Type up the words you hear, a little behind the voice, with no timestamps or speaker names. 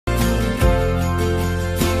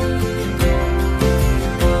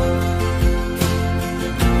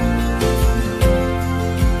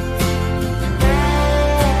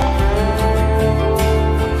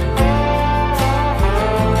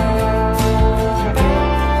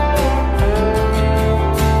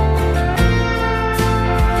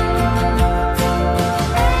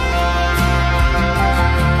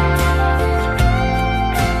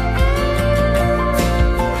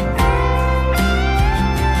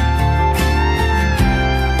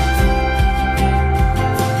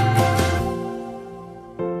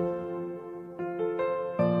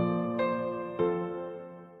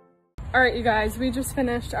Alright, you guys, we just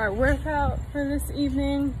finished our workout for this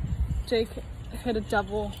evening. Jake hit a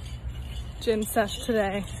double gym sesh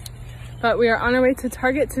today. But we are on our way to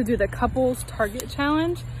Target to do the couples Target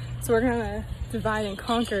challenge. So we're gonna divide and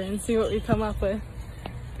conquer and see what we come up with.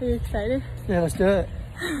 Are you excited? Yeah, let's do it.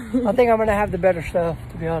 I think I'm gonna have the better stuff,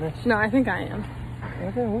 to be honest. No, I think I am.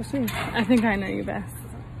 Okay, we'll see. I think I know you best.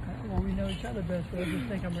 Well, we know each other best, but I just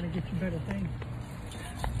think I'm gonna get you better things.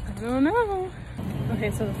 I don't know.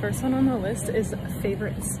 Okay, so the first one on the list is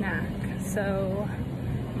favorite snack. So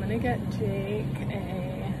I'm gonna get Jake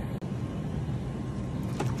a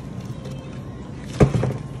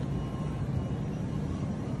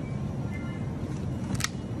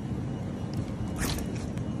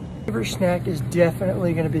Favorite snack is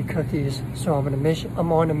definitely gonna be cookies, so I'm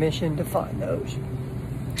on a mission to find those.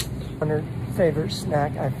 On her favorite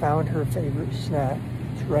snack, I found her favorite snack.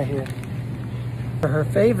 It's right here. For her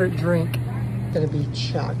favorite drink, gonna be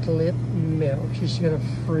chocolate milk. She's gonna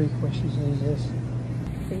freak when she sees this.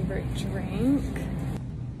 favorite drink.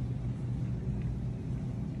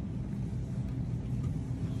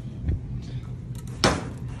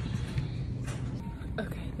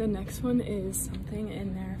 Okay, the next one is something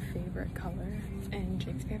in their favorite color, and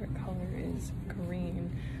Jake's favorite color is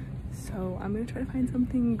green. So I'm gonna try to find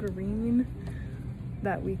something green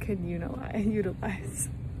that we could utilize.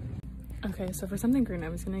 Okay, so for something green, I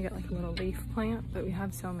was gonna get like a little leaf plant, but we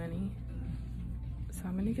have so many. So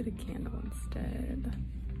I'm gonna get a candle instead.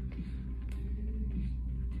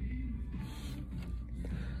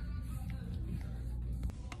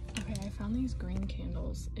 Okay, I found these green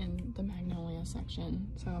candles in the Magnolia section.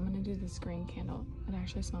 So I'm gonna do this green candle. It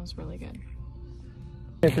actually smells really good.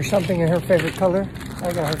 Okay, for something in her favorite color,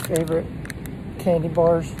 I got her favorite candy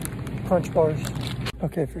bars, crunch bars.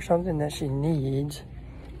 Okay, for something that she needs,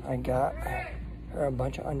 I got her a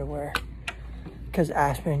bunch of underwear because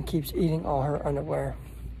Aspen keeps eating all her underwear.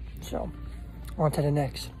 So, on to the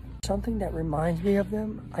next. Something that reminds me of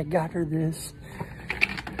them, I got her this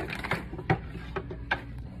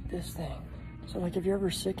thing. So like if you're ever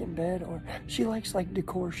sick in bed, or she likes like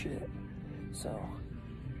decor shit. So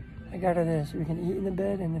I got her this. We can eat in the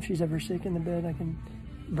bed, and if she's ever sick in the bed, I can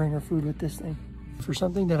bring her food with this thing. For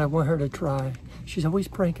something that I want her to try, she's always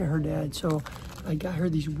pranking her dad, so I got her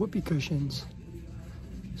these whoopee cushions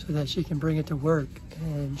so that she can bring it to work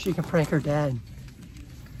and she can prank her dad.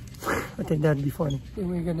 I think that'd be funny. What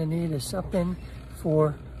we're gonna need is something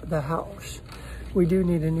for the house. We do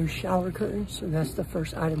need a new shower curtain, so that's the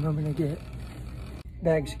first item I'm gonna get.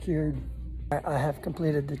 Bag secured. I have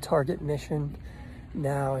completed the Target mission.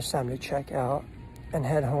 Now it's time to check out and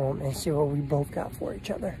head home and see what we both got for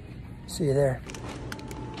each other. See you there.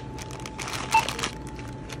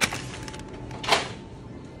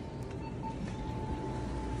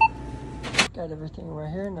 Got everything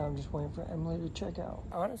right here. Now I'm just waiting for Emily to check out.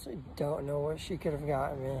 I honestly don't know what she could have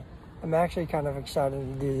gotten me. I'm actually kind of excited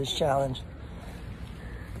to do this challenge.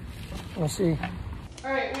 We'll see.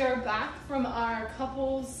 All right, we are back from our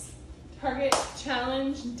couples Target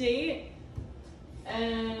challenge date.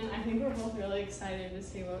 And I think we're both really excited to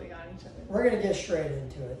see what we got each other. We're gonna get straight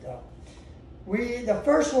into it though. The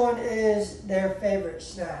first one is their favorite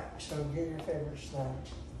snack. So get your favorite snack.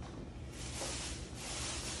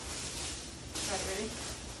 Ready?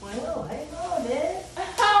 Oh, hang on, man.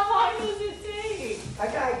 How long does it take? I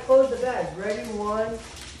gotta close the bag. Ready? 1,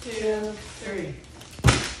 2, 3.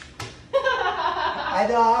 I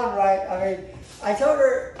know I'm right. I mean, I told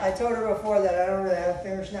her before that I don't really have a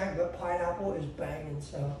favorite snack, but pineapple is banging.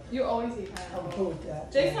 So You always eat pineapple. I'm cool with that.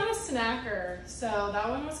 Jake's not a snacker, so that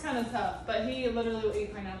one was kind of tough. But he literally will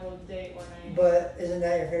eat pineapple day or night. But isn't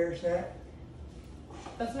that your favorite snack?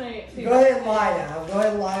 That's my favorite. Go ahead and lie now. Go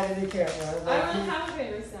ahead and lie to the camera. I don't have a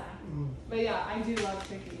favorite snack. But yeah, I do love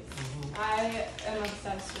cookies. Mm-hmm. I am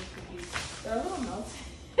obsessed with cookies. They're a little melted.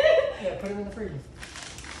 Yeah, put them in the freezer.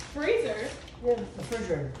 Freezer? Yeah, the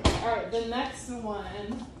refrigerator. Alright, the next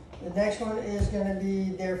one. The next one is gonna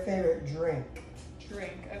be their favorite drink.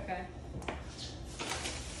 Drink, okay.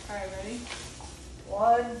 Alright, ready?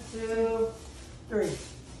 1, 2, 3.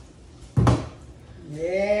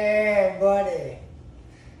 Yeah, buddy.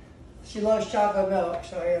 She loves chocolate milk,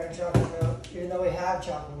 so I got her chocolate milk, even though we have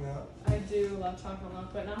chocolate milk. I do love chocolate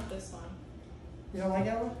milk, but not this one. You don't like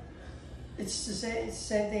that one? It's the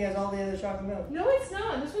same thing as all the other chocolate milk. No, it's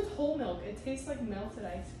not. This one's whole milk. It tastes like melted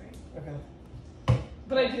ice cream. Okay.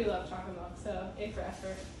 But I do love chocolate milk, so A for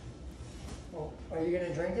effort. Well, are you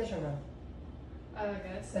gonna drink this or no? I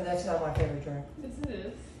guess. And that's not my favorite drink. Yes, it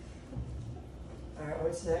is. Alright,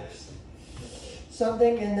 what's next?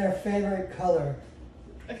 Something in their favorite color.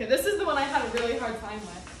 Okay, this is the one I had a really hard time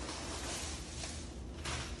with.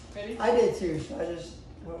 Ready? I did too, so I just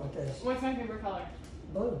went with this. What's my favorite color?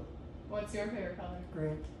 Blue. What's your favorite color?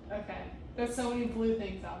 Green. Okay. There's so many blue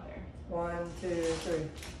things out there. 1, 2, 3.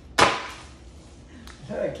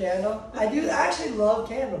 A candle? I do actually love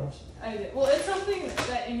candles. I did. Well, it's something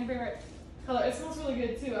that in your favorite color, it smells really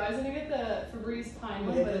good too. I was gonna get the Febreze Pine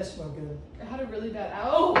one, Yeah, but this one good. it had a really bad.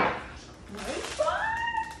 Oh my gosh. Nice bar.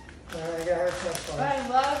 Alright, I got her touch bar. I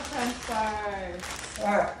love French bars.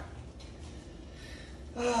 Alright.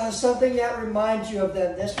 Something that reminds you of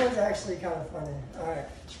them. This one's actually kind of funny. Alright.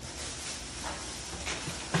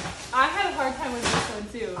 I had a hard time with this one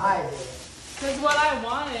too. I did. Because what I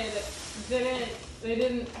wanted they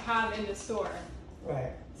didn't have in the store.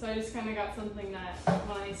 Right. So I just kind of got something that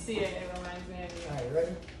when I see it, it reminds me of you. Alright,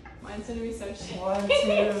 ready? Mine's gonna be so shitty. 1, 2,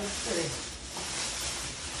 3.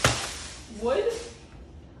 Wood?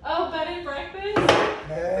 Oh, bed and breakfast?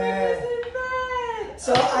 Yeah. Breakfast in bed!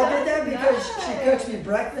 So Oh, I did that that's because she nice. cooks me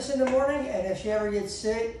breakfast in the morning, and if she ever gets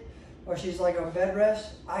sick or she's like on bed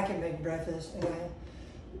rest, I can make breakfast and I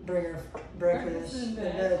bring her breakfast in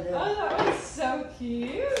bed. Yeah. Oh, that was so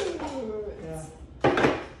cute. Yeah.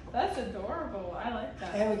 That's adorable. I like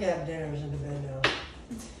that. And we can have dinners in the bed now.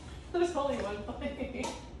 There's only one plate.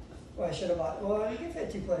 Well, I should have bought. Well, you can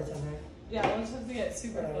fit 2 plates on there. Yeah, we're supposed to get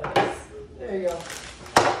super Whatever. close. There you go.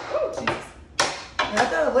 Oh, Jesus. And I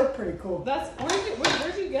thought it looked pretty cool. That's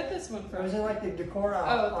where'd you get this one It from? was in like the decor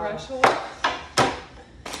aisle. Oh, Threshold.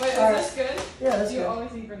 Wait, is Alright. this good? Yeah, that's Do you good.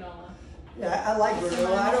 always eat granola? Yeah, I like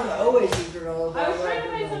granola. I don't always eat granola, but I was like trying to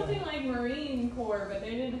find granola. something like Marine Corps, but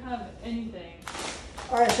they didn't have anything.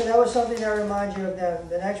 All right, so that was something that reminds you of them.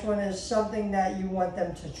 The next one is something that you want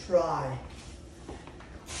them to try.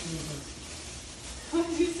 What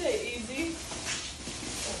did you say? Easy?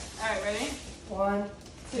 Alright, ready? 1,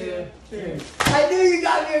 2, 2, 3. I knew you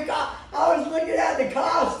got me a I was looking at the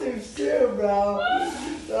costumes too, bro.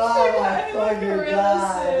 Oh my fucking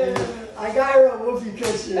god, dude. I got her a whoopee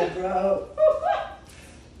cushion, bro.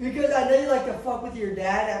 Because I know you like to fuck with your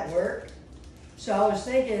dad at work. So I was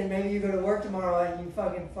thinking maybe you go to work tomorrow and you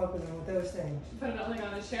fucking fuck with him with those things. Put it on, like,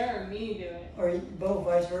 on a chair or me do it? Or both,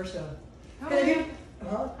 vice versa. How Cause would you, I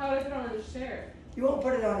huh? put it on a chair? You won't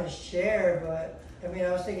put it on his chair, but I mean,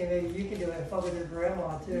 I was thinking maybe you could do it and fuck with your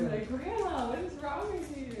grandma You're too. like, Grandma, what is wrong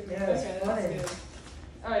with you? Yeah, it's okay, funny. that's good.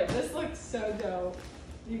 Alright, this looks so dope.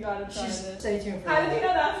 You gotta try Just this. stay tuned for How that. did you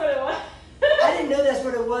know that's what it was? I didn't know that's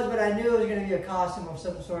what it was, but I knew it was going to be a costume of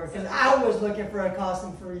some sort. Because I was looking for a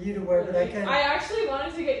costume for you to wear, but I couldn't. I actually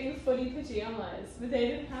wanted to get you footy pajamas, but they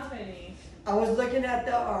didn't have any. I was looking at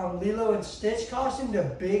the Lilo and Stitch costume, the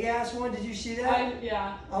big ass one. Did you see that?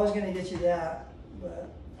 Yeah. I was going to get you that. But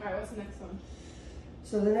Alright, what's the next one?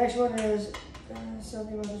 so the next one is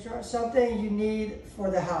something you need for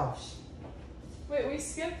the house. Wait, we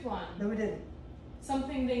skipped one. No, we didn't.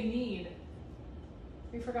 Something they need.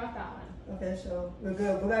 We forgot that one. Okay, so we'll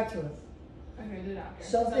go back to it. Okay, do it after.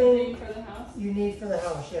 Something for the house. you need for the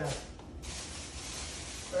house, yeah.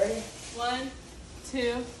 Ready? 1,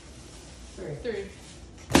 2, 3. 3.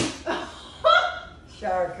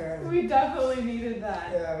 Shower curtain. We definitely needed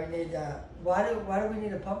that. Yeah, we need that. Why do we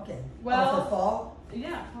need a pumpkin? Well- For fall?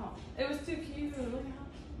 Yeah, oh, it was too cute. Look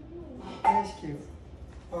how cute. It is cute.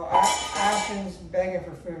 Oh, Ashton's begging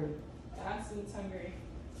for food. Aston's hungry.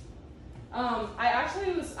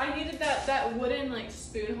 I needed that wooden like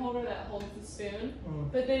spoon holder that holds the spoon,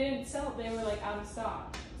 but they didn't sell it. They were like out of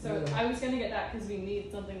stock. So Really? I was gonna get that because we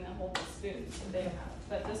need something that holds the spoon. And they have,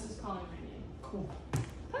 but this is calling my name. Cool.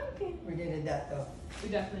 Pumpkin. We needed that though. We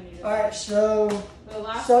definitely needed. All right, so The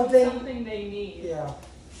last something- one's something they need. yeah.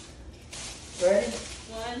 Ready?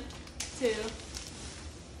 1, 2,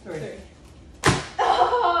 3. 3.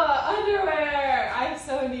 Oh, underwear! I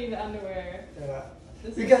so need underwear. Yeah.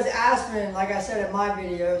 This Because Aspen, like I said in my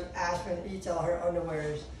videos, Aspen eats all her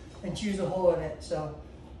underwears and chews a hole in it. So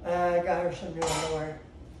I got her some new underwear.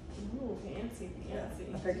 Ooh, fancy. Yeah,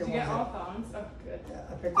 I picked Did the you get ones all that- thongs? Oh, good. Yeah,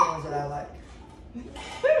 I picked the ones that I like.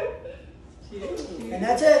 Cute. And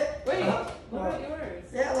that's it. Wait, Uh-huh. what about yours?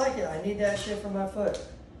 Yeah, I like it. I need that shit for my foot.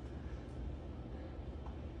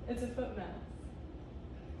 It's a foot mask.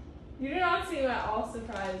 You do not seem at all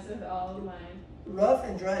surprised with all of mine. Rough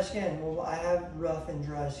and dry skin. Well, I have rough and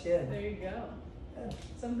dry skin. There you go. Yeah,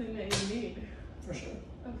 Something that you need. for sure.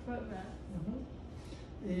 A foot mask.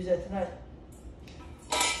 You use that tonight.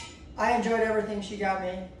 I enjoyed everything she got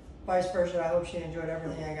me. Vice versa, I hope she enjoyed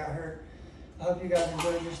everything I got her. I hope you guys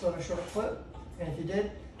enjoyed this little short clip. And if you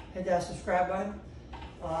did, hit that subscribe button.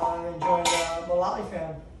 And join the Malotly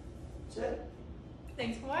fam. That's it.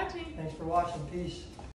 Thanks for watching. Thanks for watching. Peace.